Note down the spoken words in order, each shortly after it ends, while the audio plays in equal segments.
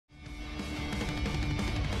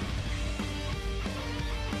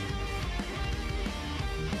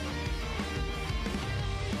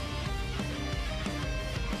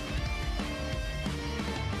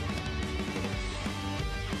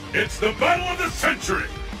It's the battle of the century!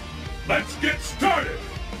 Let's get started!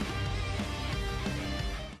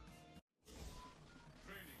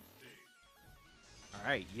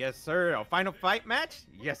 Alright, yes sir. A final fight match?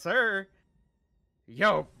 Yes sir.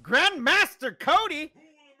 Yo, Grandmaster Cody!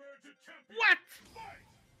 What?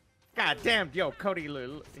 God damn, yo, Cody,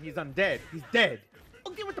 he's undead. He's dead.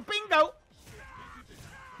 Oh, get with the bingo!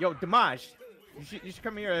 Yo, Damaj, you should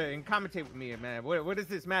come here and commentate with me, man. What is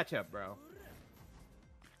this matchup, bro?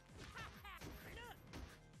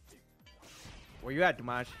 Where you at,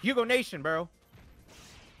 Damaj? Hugo Nation, bro.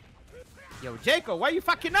 Yo, Jacob, why you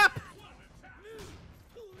fucking up?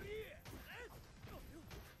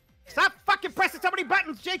 Stop fucking pressing so many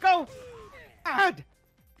buttons, Jacob! God!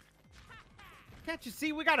 Can't you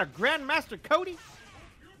see we got a Grandmaster Cody?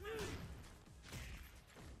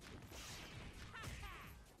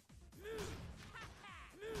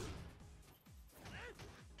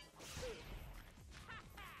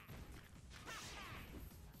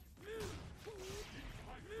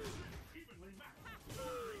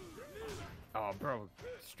 Oh, bro.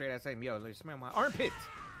 Straight ass aim. Yo, let me smell my armpits.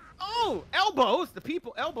 Oh, elbows. The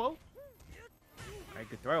people elbow. All right,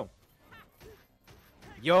 good throw.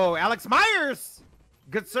 Yo, Alex Myers.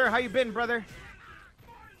 Good sir, how you been, brother?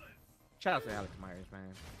 Shout out to Alex Myers,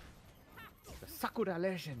 man. The Sakura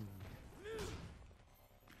legend.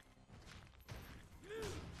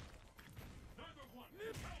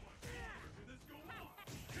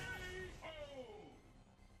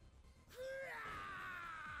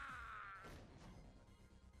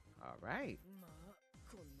 All right.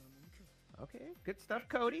 Okay, good stuff,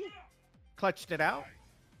 Cody. Clutched it out.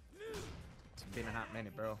 It's been a hot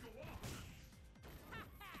minute, bro.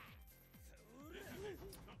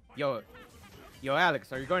 Yo,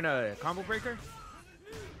 Alex, are you going to combo breaker?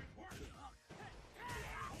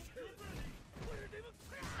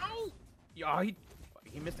 Oh, yo, he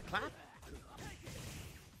missed a clap.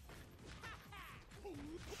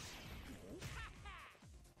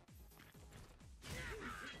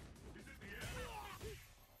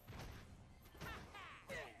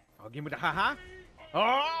 Oh, give me the haha.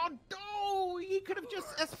 Oh, no, he could have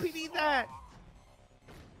just SPD'd that.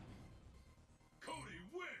 Cody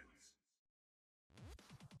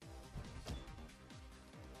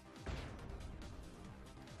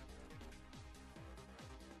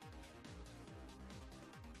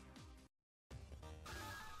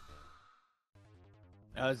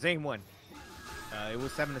wins! Zane won. It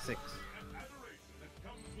was 7-6.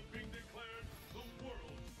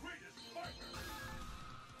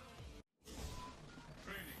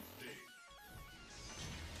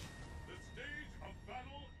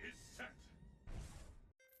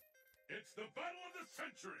 It's the battle of the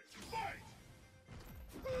century! Fight!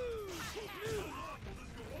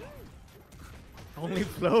 Only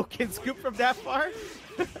Flo can scoop from that far?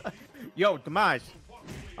 Yo, Damaj,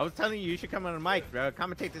 I was telling you should come on the mic, bro.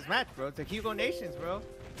 Commentate this match, bro. It's a Hugo Nations, bro.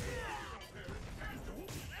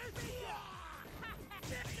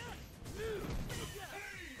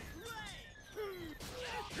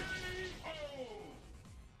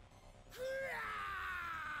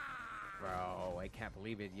 Bro, I can't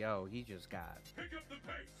believe it. Yo, he just got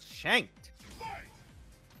shanked.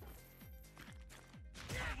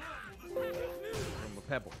 From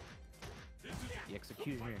Pebble. The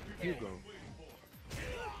executioner, Hugo.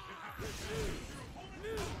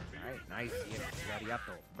 Alright, nice. Yeah,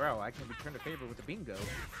 bro, I can return the favor with the bingo.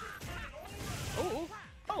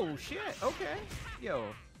 Oh, shit. Okay. Yo.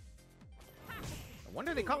 No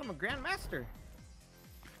wonder they call him a Grandmaster.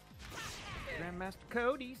 Grandmaster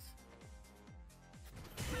Cody's.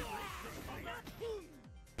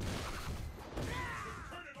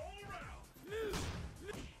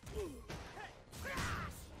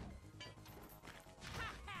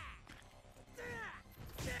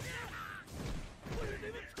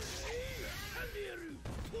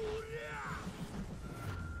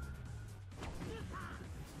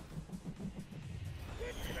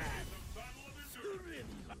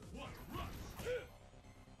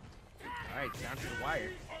 Alright, down to the wire.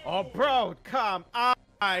 Oh, bro, come on.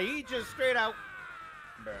 He just straight out.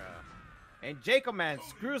 Bruh. And Jacob, man,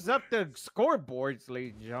 screws up the scoreboards,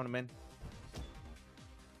 ladies and gentlemen.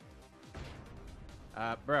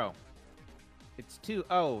 Bro. It's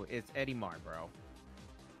 2-0. It's Edimar, bro.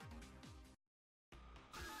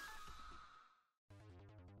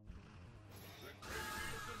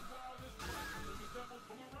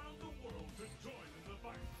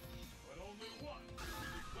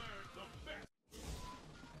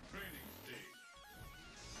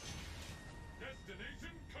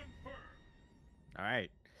 All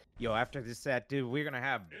right. Yo, after this set, dude, we're going to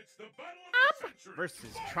have it's the battle of the century.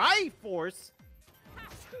 versus Triforce.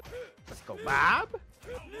 Let's go, Bob.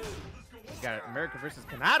 We got America versus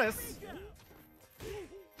Canadas.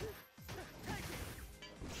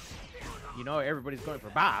 You know everybody's going for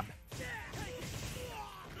Bob.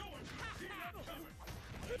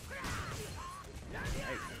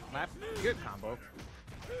 Hey, slap. Good combo.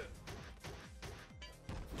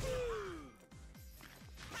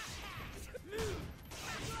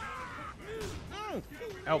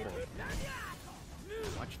 Elbow.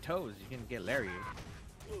 Watch your toes. You can get Larry.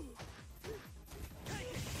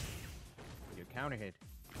 Your counter hit.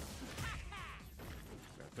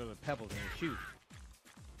 Throw the pebbles in your shoes.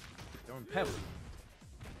 Throwing pebbles.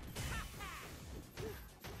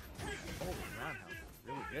 Oh, roundhouse.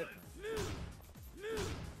 Really good.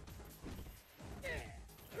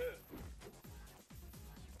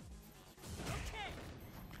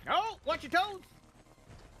 Oh, watch your toes.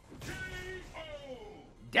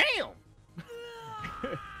 Damn!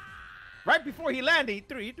 Right before he landed, he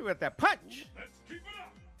threw at that punch. Let's keep it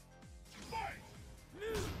up. Fight.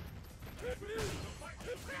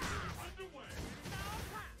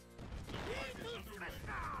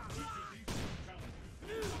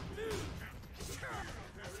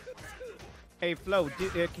 Hey Flo,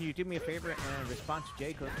 can you do me a favor and respond to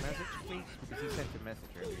Jayco's message, please? Because he sent a message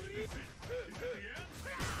earlier.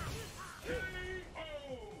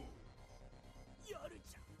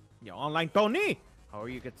 Yo, online Tony! How are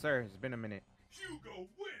you, good sir? It's been a minute. Hugo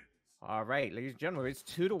wins. All right, ladies and gentlemen, it's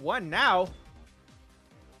 2-1 now.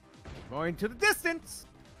 Going to the distance.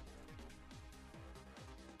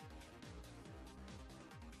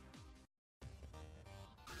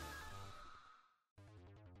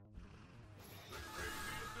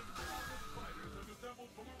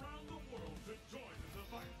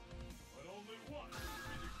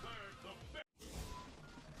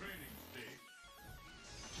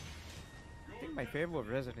 I think my favorite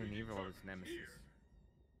Resident Evil is Nemesis.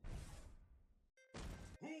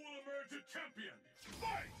 Who will emerge a champion?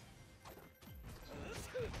 Fight!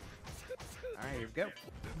 Alright, here we go.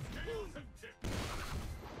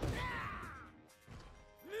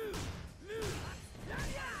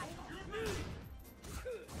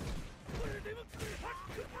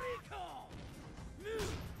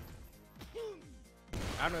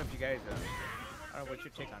 I don't know if you guys, I don't know what's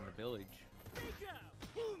your take on the village.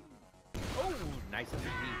 Oh, nice and deep.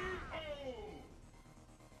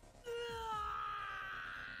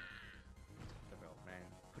 Oh man,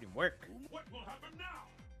 put him work. What will happen now?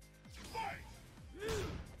 Fight!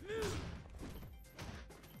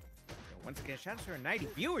 Once again, shout out to our 90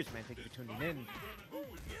 viewers, man. Thank you for tuning in.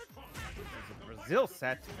 There's a Brazil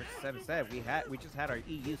set versus 7 set. We just had our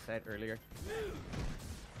EU set earlier.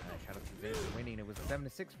 Shout out to Zay for winning. It was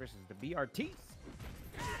 7-6 versus the BRTs.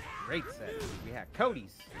 Great set. We had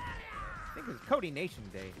Cody's. I think it was Cody Nation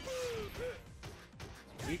Day.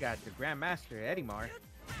 We got the Grandmaster Edimar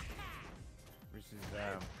versus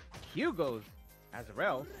Hugo's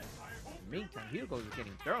Azrael. In the meantime, Hugo's is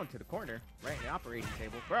getting thrown to the corner, right in the operating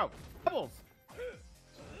table. Bro, doubles!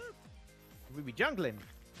 We be jungling.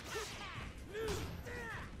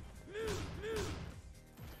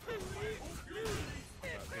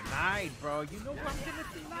 Denied, bro. You know I'm gonna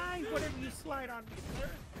deny whatever you slide on me, sir.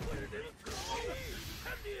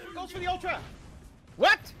 Goes for the ultra.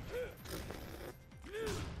 What?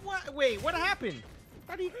 What? Wait, what happened?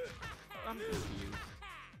 How do you? I'm confused.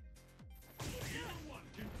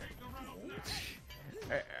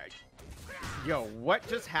 Yo, what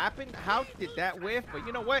just happened? How did that whiff? But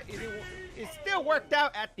you know what? It still worked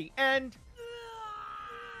out at the end.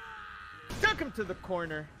 Took him to the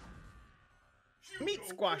corner. Meat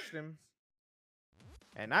squashed him.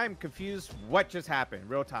 And I'm confused what just happened.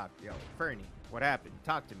 Real talk. Yo, Fernie, what happened?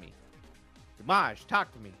 Talk to me. Damage,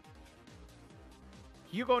 talk to me.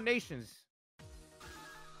 Hugo Nations.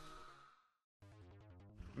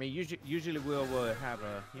 I mean, usually we'll have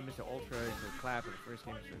a he missed an ultra in the clap in the first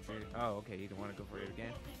game. Oh, okay, you don't want to go for it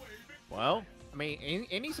again. Well, I mean,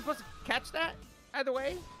 ain't he supposed to catch that either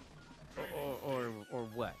way, or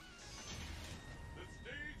what?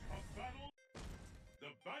 The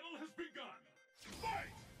battle has begun.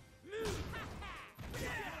 Fight!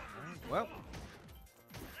 Well.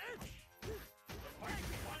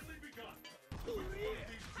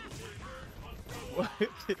 What?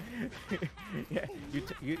 Yeah,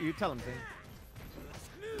 you tell him, Zane.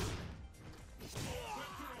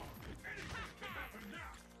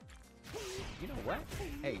 You know what?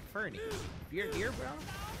 Hey, Fernie, if you're here, bro,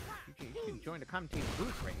 you can join the commentating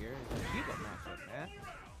booth right here. It's a Hugo matchup, man.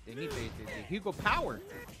 They need the Hugo power.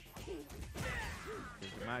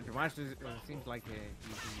 Demonstration seems like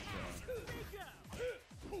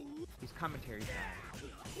He's commentary time.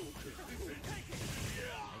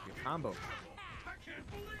 Make your combo.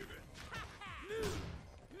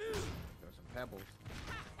 Throw some pebbles.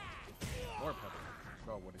 More pebbles. Let's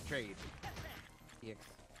go with a trade. EX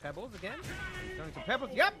pebbles again. He's throwing some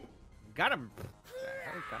pebbles. Yep! Got him.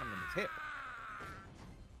 Got him in his hip.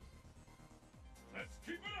 Let's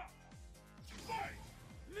keep it up. Fight.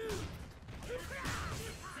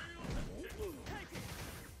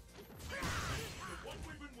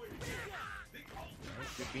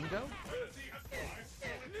 Nice, good bingo.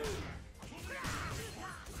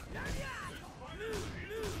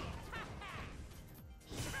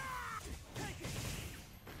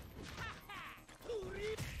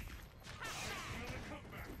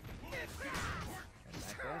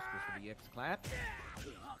 The X clap.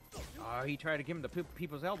 Oh, he tried to give him the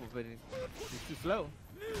people's elbow, but he's too slow.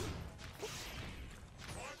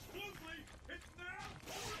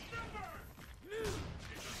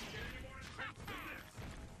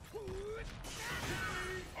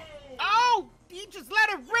 Oh, he just let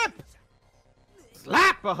it rip.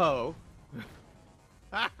 Slap a hoe.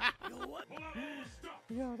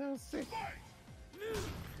 Yo, that was sick.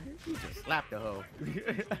 He just slapped a hoe.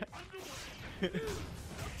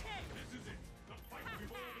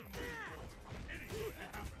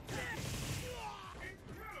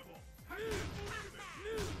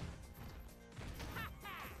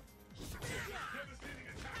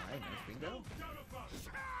 Alright, nice bingo.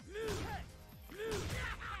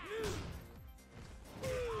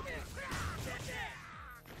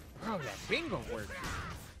 Bro, that bingo worked.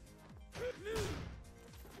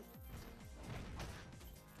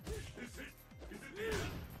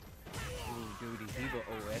 Ooh, dude, he's Evo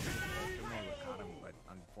OS. I would caught him, but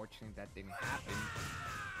unfortunately that didn't happen.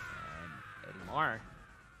 And Edimar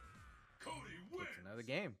gets another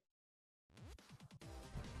game.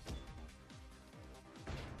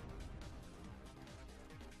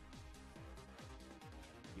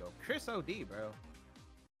 Yo, Chris OD, bro.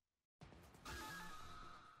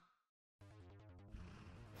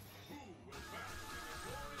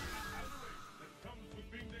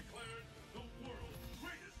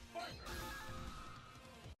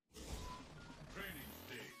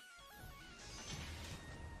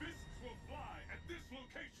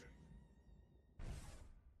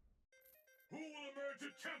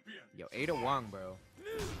 Yo, Ada Wong, bro.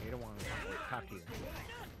 Ada Wong is top tier.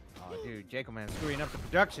 Oh, dude, Jacob, man, screwing up the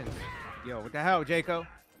production. Yo, what the hell, Jacob?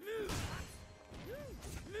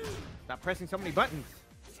 Stop pressing so many buttons.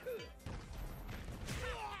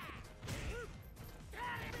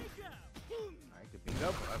 Alright, good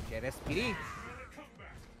bingo. Okay, that's SPD.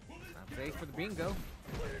 Not safe for the bingo.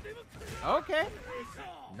 Okay.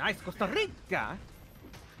 Nice, Costa Rica.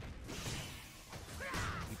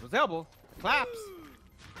 People's elbow. Claps.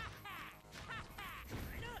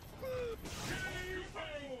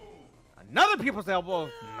 Another people's elbow.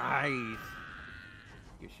 Nice.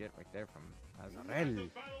 Good shit right there from Azrael. Azrael.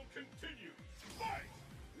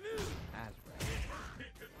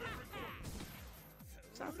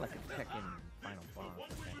 Sounds like a Tekken final boss.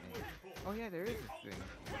 Oh yeah, there is this thing.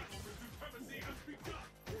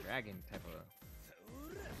 Dragon type of.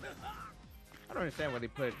 I don't understand why they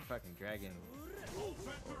put fucking dragon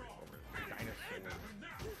over dinosaur.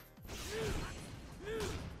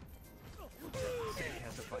 Sick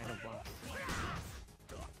has a final boss.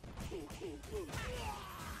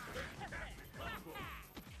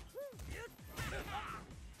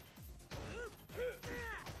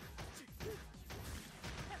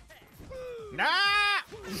 Nah!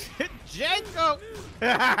 Jacob!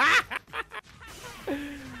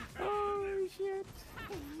 Holy shit.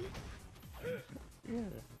 Yeah.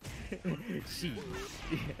 She.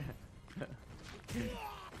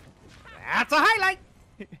 That's a highlight!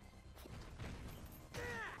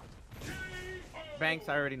 Banks,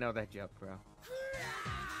 I already know that joke, bro.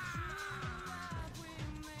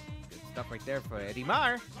 Good stuff right there for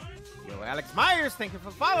Edimar. Yo, Alex Myers, thank you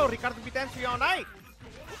for the follow. Ricardo Pitanci all night.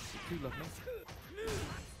 You too, love me.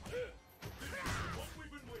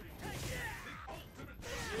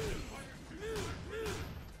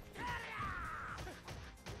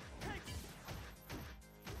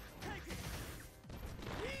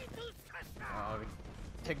 Oh,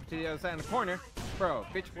 take me to the other side of the corner. Bro,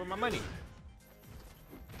 bitch, where my money?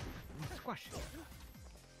 Squash.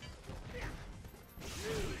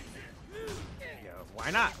 Yo,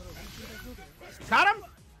 why not? Got him?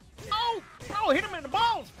 Oh! Oh, hit him in the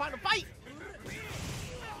balls! Final fight!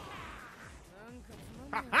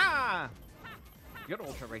 Ha ha! Good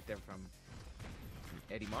ultra right there from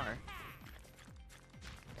Edimar.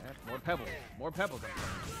 Yeah, more pebbles. More pebbles.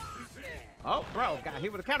 Oh, bro, got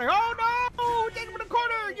hit with a counter. Oh, no! Take him in the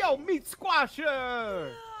corner! Yo, meat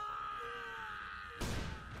squasher!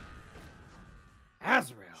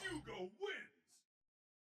 Azrael. Hugo wins.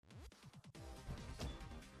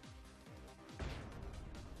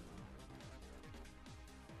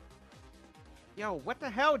 Yo, what the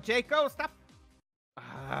hell, Jaco? Stop.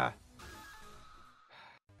 I'm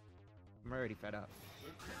already fed up. The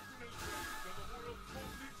curtain is raised on the world's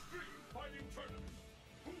most extreme fighting tournament.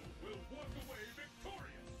 Who will walk away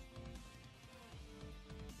victorious?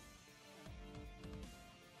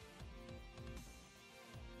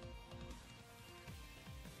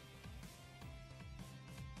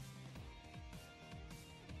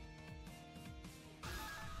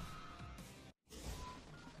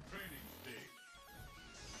 Training stage.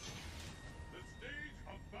 The stage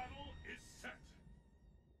of battle is set.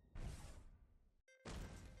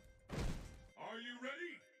 Are you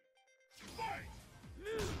ready? Fight!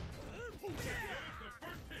 There's the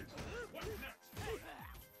first hit. What's next?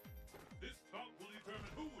 This bout will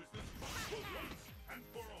determine who is the strongest once and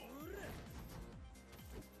for all.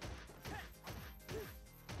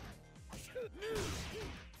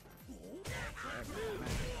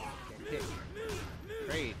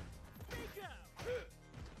 Trade.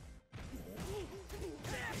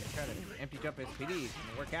 Try to empty jump SPDs.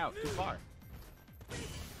 Gonna work out too far.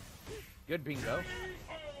 Good bingo.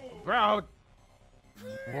 Bro.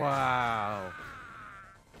 Wow.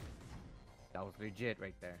 That was legit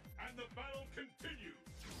right there. And the battle continues.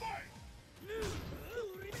 Fight! The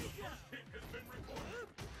first hit has been recorded.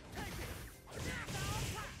 The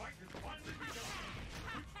fight has finally begun.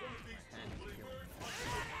 Which one of these two will emerge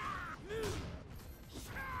on top?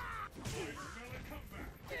 I smell a comeback.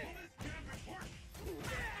 Will this gambit work?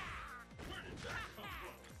 Where did that come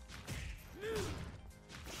from?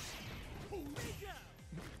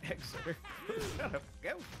 Exeter. Shut up.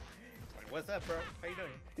 Go. What's up, bro? How you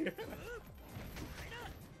doing?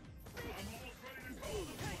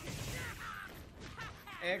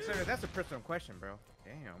 Hey, Exeter, that's a personal question, bro.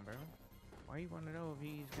 Damn, bro. Why you want to know if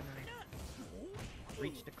he's gonna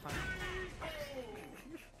reach the climb?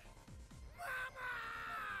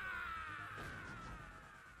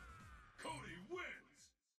 Cody wins.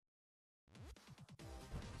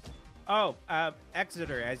 Oh,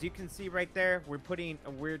 Exeter, as you can see right there,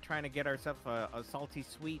 we're trying to get ourselves a salty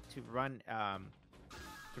sweet to run a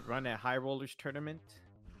high rollers tournament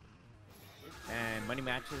and money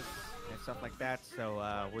matches and stuff like that.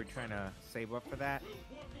 So we're trying to save up for that.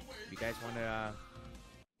 If you guys want to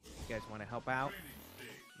help out,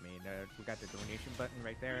 I mean, we got the donation button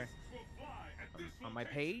right there on my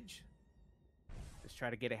page. Let's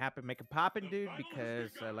try to get it happen, make it poppin', dude,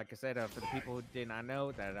 because like I said, for the people who did not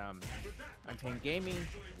know that Untamed Gaming,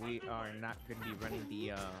 we are not going to be running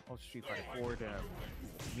the Ultra Street Fighter 4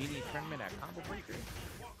 community tournament at Combo Breaker.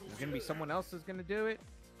 There's going to be someone else who's going to do it,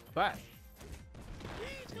 but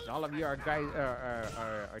since all of you are guys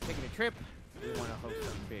are taking a trip, we want to host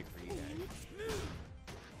something big for you guys.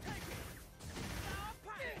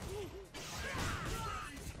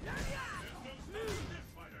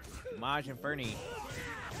 Maj and Fernie,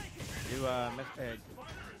 do how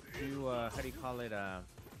do you call it?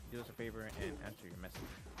 Do us a favor and answer your message.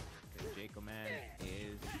 Because Jaco Man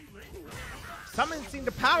is summoning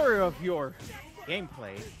the power of your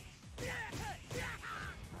gameplay.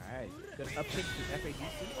 Alright, good uptick to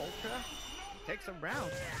FADC Ultra. Take some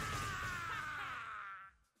rounds.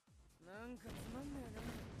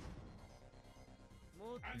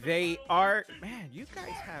 They are, man, you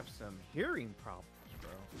guys have some hearing problems, bro.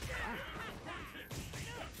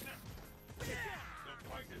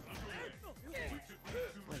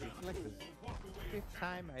 It's like the 5th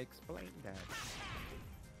time I explained that.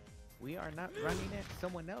 We are not running it,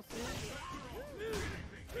 someone else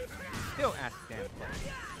is. Still ask damn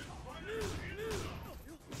question.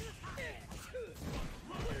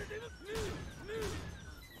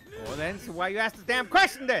 Well then, so why you ask the damn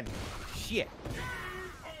question then? Shit.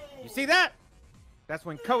 You see that? That's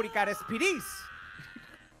when Cody got SPDs.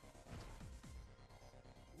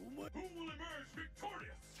 Who will emerge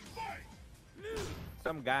victorious? Fight!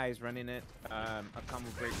 Some guys running it, a combo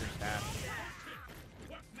breaker staff.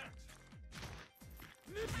 What's next?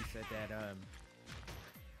 He said that I'm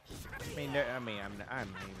not even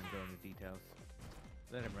going into details.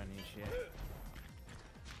 Let him run his shit.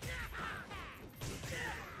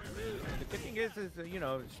 The good thing is you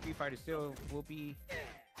know, Street Fighter still will be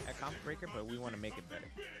at combo breaker, but we want to make it better.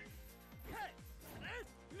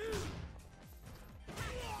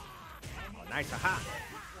 Oh, nice, aha!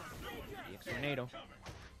 The X tornado.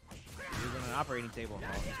 He's on an operating table. Oh,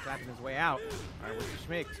 he's clapping his way out. All right, what's your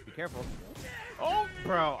schmicks? Be careful. Oh,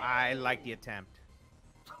 bro, I like the attempt.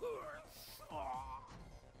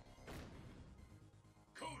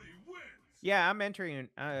 Cody wins. Yeah, I'm entering.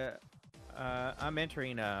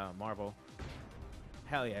 Marvel.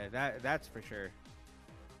 Hell yeah, that's for sure.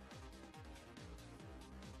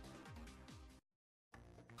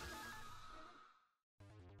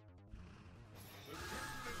 The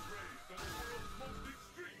curtain is raised on the world's most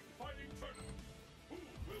extreme fighting tournament. Who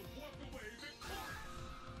will walk away victorious?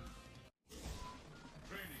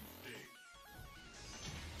 Training stage.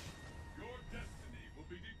 Your destiny will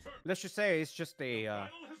be determined. Let's just say it's just a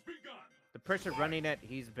Battle has begun. the person running it.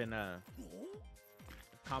 He's been a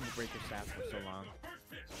combo breaker staff for so long.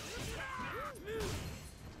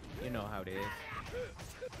 You know how it is. You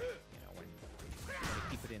know, when they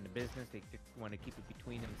keep it in the business, they want to keep it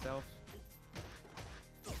between themselves.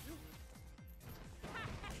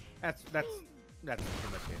 That's pretty much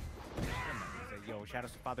it. Say, yo,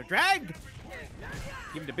 Shadows of Father Drag!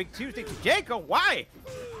 Give him the big Tuesday to Jacob. Why?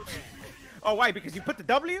 Oh, why? Because you put the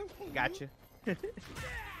W? Gotcha.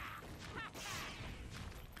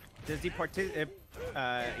 Does he participate?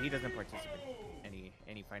 He doesn't participate in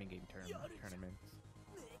any fighting game tournaments.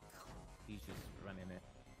 He's just running it.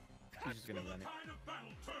 He's just gonna run it.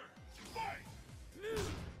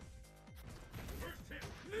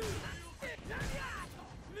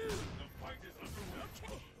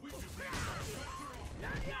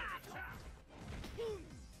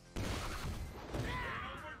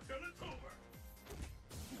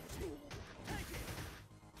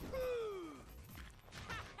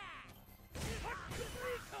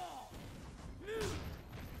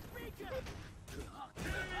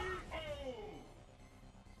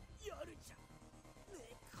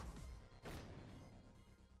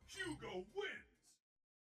 Hugo wins.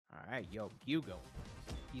 All right, yo, Hugo.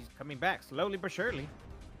 He's coming back slowly but surely.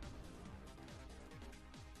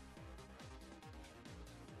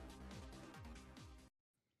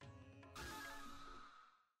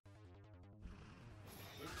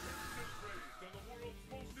 The curtain is raised on the world's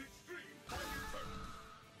most extreme fighting tournament.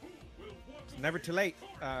 Who will walk It's away never too late.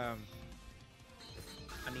 victorious?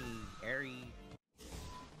 Airy.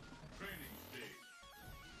 Training stage.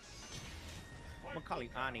 I'm gonna call you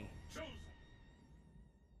Ani. Chosen.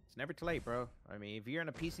 It's never too late, bro. I mean, if you're in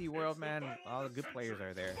a PC world, man, all the good players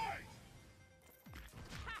are there.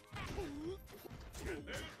 And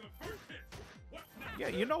there's the first hit. What's next? Yeah,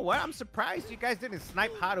 you know what? I'm surprised you guys didn't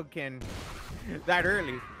snipe Hadouken that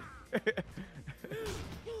early. Guns are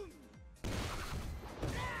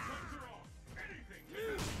off. Anything can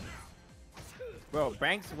happen now. Bro,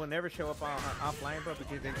 Banks will never show up offline, bro,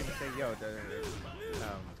 because they're gonna say, yo,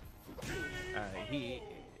 he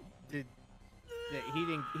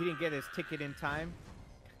didn't get his ticket in time.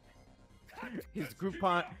 His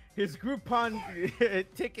Groupon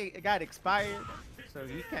ticket got expired, so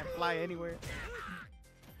he can't fly anywhere.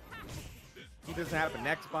 He doesn't have an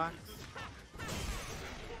Xbox.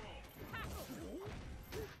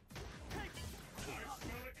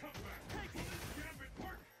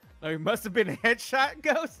 Oh, he must have been a headshot,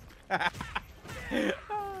 Ghost.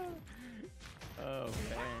 Oh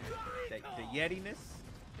man, the Yetiness.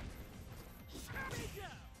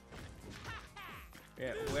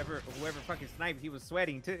 Yeah, whoever fucking sniped, he was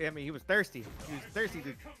sweating too. I mean, he was thirsty. He was thirsty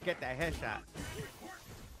to get that headshot.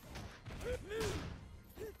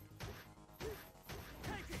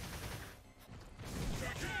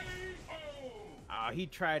 He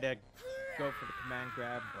tried to go for the command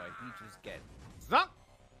grab, but he just get zuck.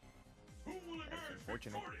 Who will That's emerge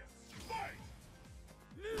unfortunate. victorious? Fight!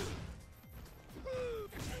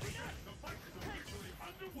 The fight is officially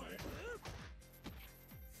underway.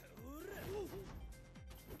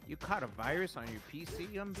 You caught a virus on your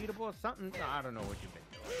PC, unbeatable or something? I don't know what you've been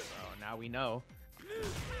doing. Oh, now we know.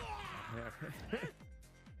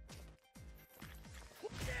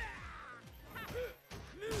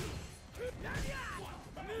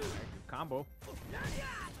 Good combo.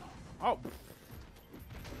 Oh.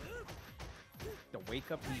 The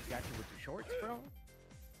wake up he got you with the shorts, bro.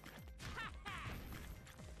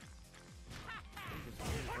 Just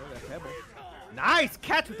throw that pebble. Nice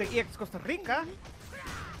catch with the EX Costa Rica.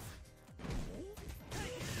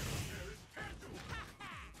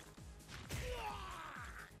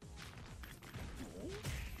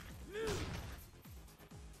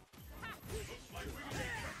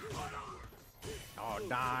 Oh,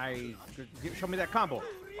 nice. Show me that combo.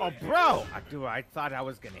 Oh, bro. I thought I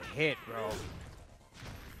was going to hit, bro.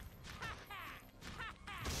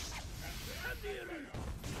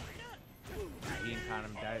 He didn't count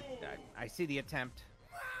him. I see the attempt,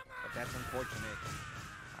 but that's unfortunate.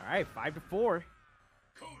 All right, 5-4.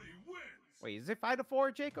 Cody wins. Wait, is it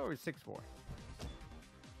 5-4, Jacob, or 6-4?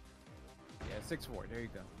 Yeah, 6-4. There you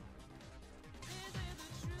go.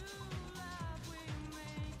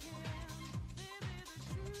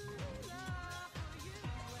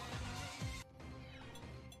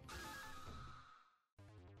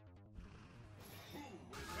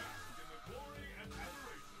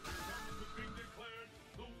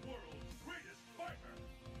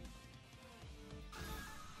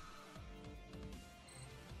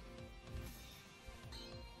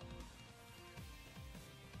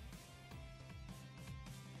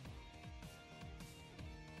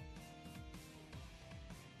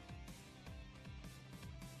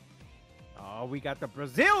 Oh, we got the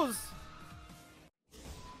Brazils.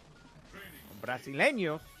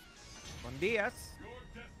 Brasileños. Bon dias. Your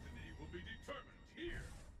destiny will be determined here.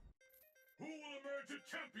 Who will emerge a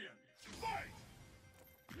champion? Fight!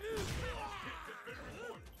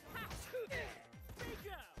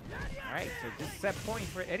 All right, so just set point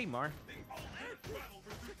for Edimar. The ultimate battle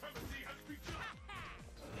for supremacy has begun.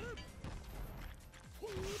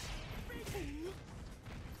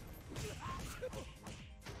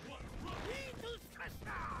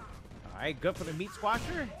 All right, good for the meat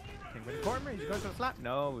squasher. King for the corner. He's going to the slap.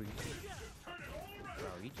 No. Bro,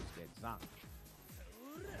 he just gets zonked.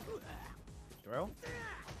 Throw.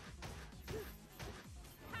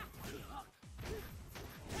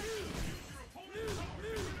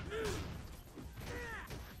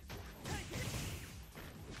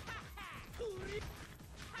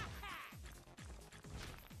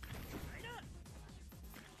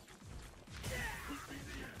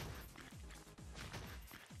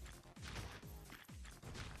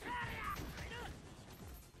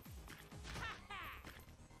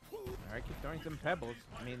 All right, keep throwing some pebbles.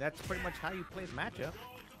 I mean, that's pretty much how you play the matchup.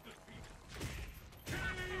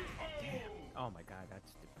 Damn. Oh my god,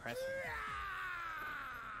 that's depressing.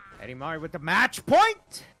 Edimar with the match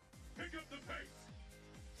point! Pick up the pace.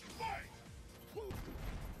 Fight!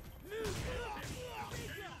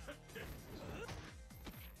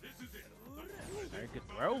 This is it. Very good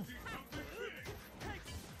throw. Got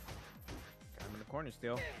him in the corner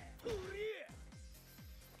still.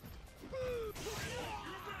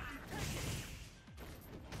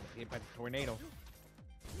 Hit by the tornado.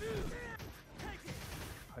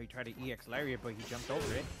 Oh, he tried to EX lariat, but he jumped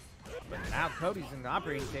over it. But now Cody's in the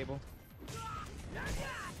operating table.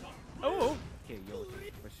 Oh! Okay, yo,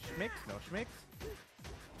 was Schmicks? No, Schmicks.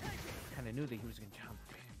 Kind of knew that he was gonna jump.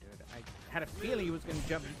 Man, dude, I had a feeling he was gonna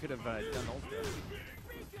jump. He could have done ultra.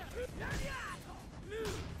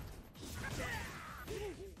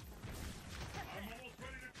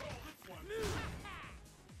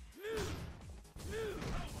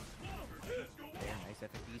 Damn, nice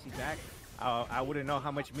FT7 back. I wouldn't know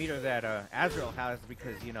how much meter that Azrael has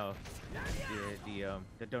because, you know,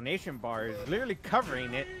 the donation bar is literally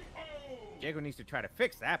covering it. Jago needs to try to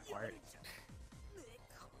fix that part.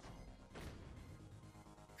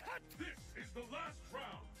 This is the last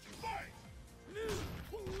round. Fight!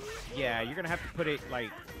 Yeah, you're gonna have to put it like,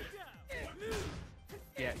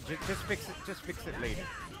 yeah, just fix it. Just fix it later.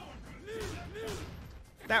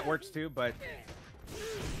 That works too, but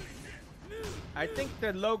I think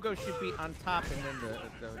the logo should be on top and then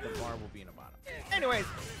the bar will be in the bottom. Anyways,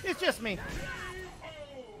 it's just me.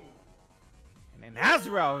 And then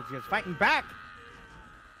Azrael is just fighting back.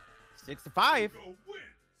 6-5.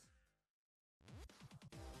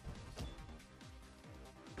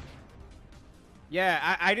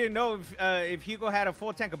 Yeah, I didn't know if Hugo had a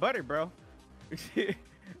full tank of butter, bro.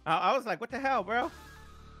 I was like, what the hell, bro?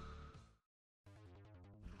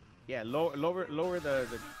 Yeah, lower the.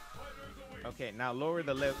 Okay, now lower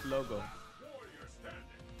the logo.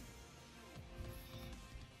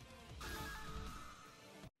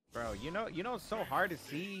 Bro, you know it's so hard to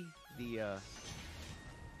see the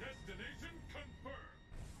Destination confirmed.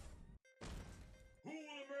 Who will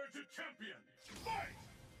emerge a champion? Fight!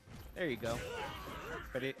 There you go.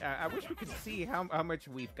 But I wish we could see how much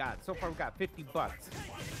we've got. So far we've got $50. Which one of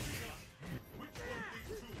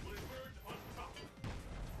these two will emerge on top?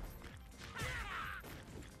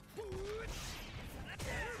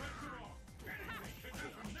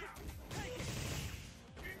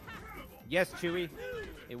 Yes, Chewy.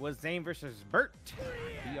 It was Zane versus Bert.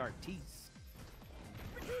 BRTs.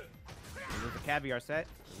 It was a caviar set.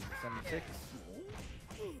 It was a 76.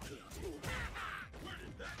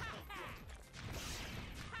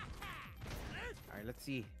 All right, let's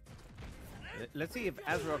see. Let's see if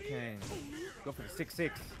Azrael can go for the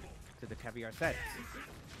 6-6 to the caviar set.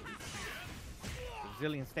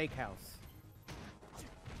 Brazilian Steakhouse.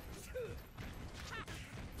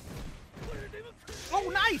 Oh! Oh,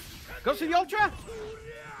 nice! Goes for the Ultra.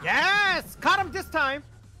 Yes! Caught him this time.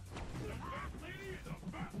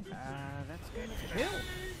 That's gonna kill.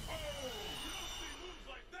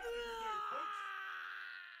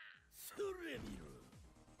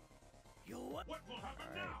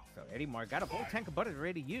 Alright, so Edimar got a full tank of butter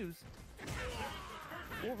ready to use.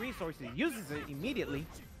 Full resources, uses it immediately.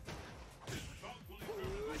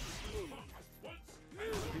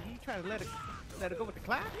 Did he try to let it go with the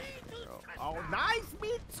clap? Oh, nice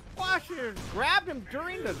meat squasher! Grabbed him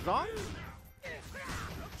during the zone.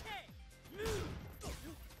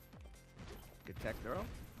 Good tech throw.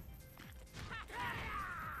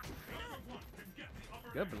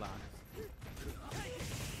 Good block.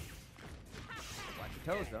 Watch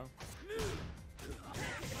your toes though.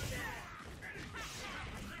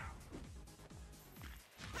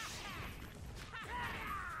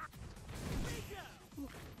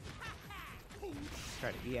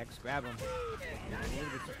 Try to EX grab him. A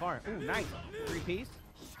little bit too far. Ooh, nice. 3-piece.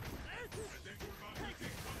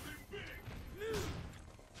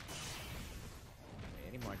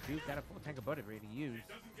 Edimar Duke got a full tank of butter ready to use.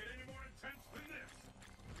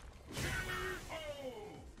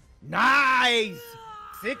 Nice!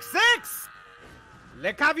 6-6!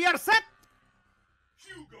 Le Caviar set!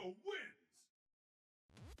 Hugo wins!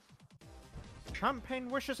 Champagne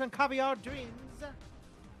wishes and caviar dreams.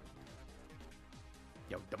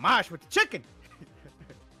 Yo, Dimash with the chicken!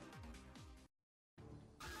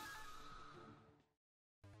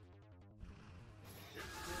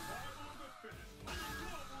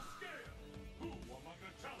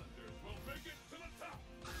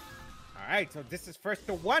 Alright, so this is first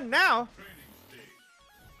to one now.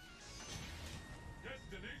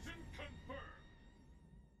 Destination confirmed.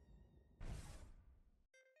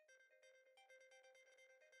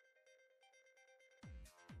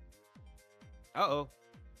 Uh-oh.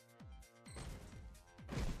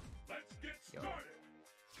 Let's get started.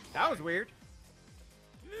 That was weird.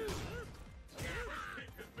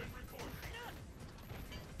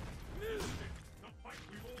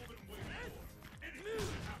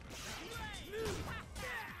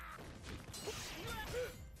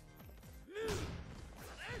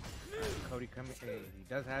 Cody coming. Hey, he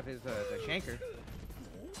does have his the shanker.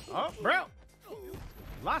 Oh, bro!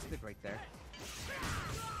 Lost it right there.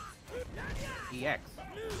 EX.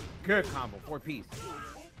 Good combo. 4-piece.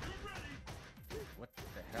 What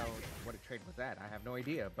the hell? What a trade was that? I have no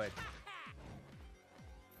idea, but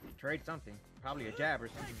trade something. Probably a jab or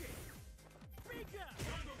something.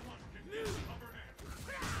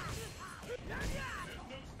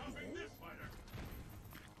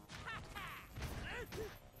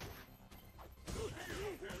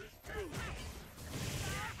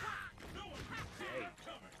 Hey,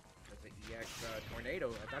 that's an EX tornado.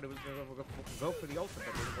 I thought it was going to go for the ultimate,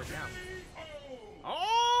 but it didn't work out.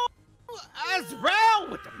 Oh! Azrael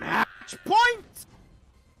with the match point!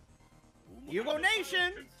 Hugo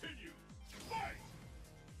Nation!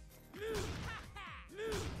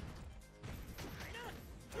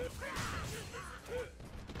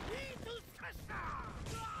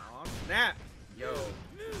 Oh, snap! Yo,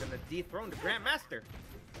 gonna dethrone the Grandmaster.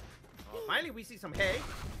 Oh, finally, we see some hay.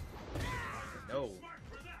 No.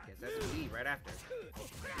 Guess that's me right after.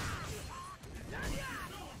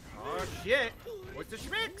 Oh, shit. What's the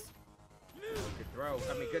schmicks? Oh, good throw.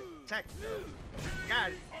 I mean, good tech.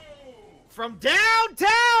 Got it. From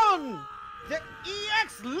downtown, the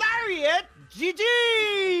EX Lariat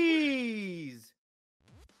GG's.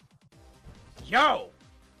 Yo,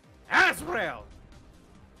 Azrael.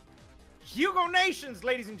 Hugo Nations,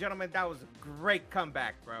 ladies and gentlemen. That was a great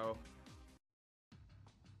comeback, bro.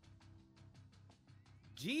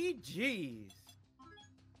 GG's.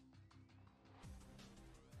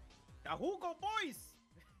 The Hugo boys.